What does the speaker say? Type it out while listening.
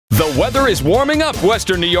The weather is warming up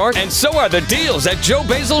Western New York, and so are the deals at Joe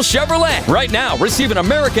Basil Chevrolet. Right now, receive an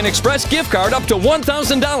American Express gift card up to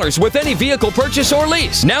 $1,000 with any vehicle purchase or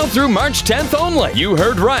lease. Now through March 10th only. You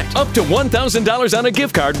heard right. Up to $1,000 on a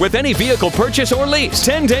gift card with any vehicle purchase or lease.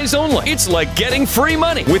 10 days only. It's like getting free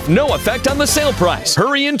money with no effect on the sale price.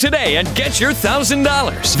 Hurry in today and get your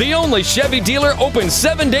 $1,000. The only Chevy dealer open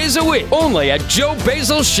 7 days a week. Only at Joe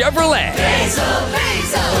Basil Chevrolet.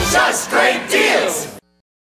 Basil, just great deals.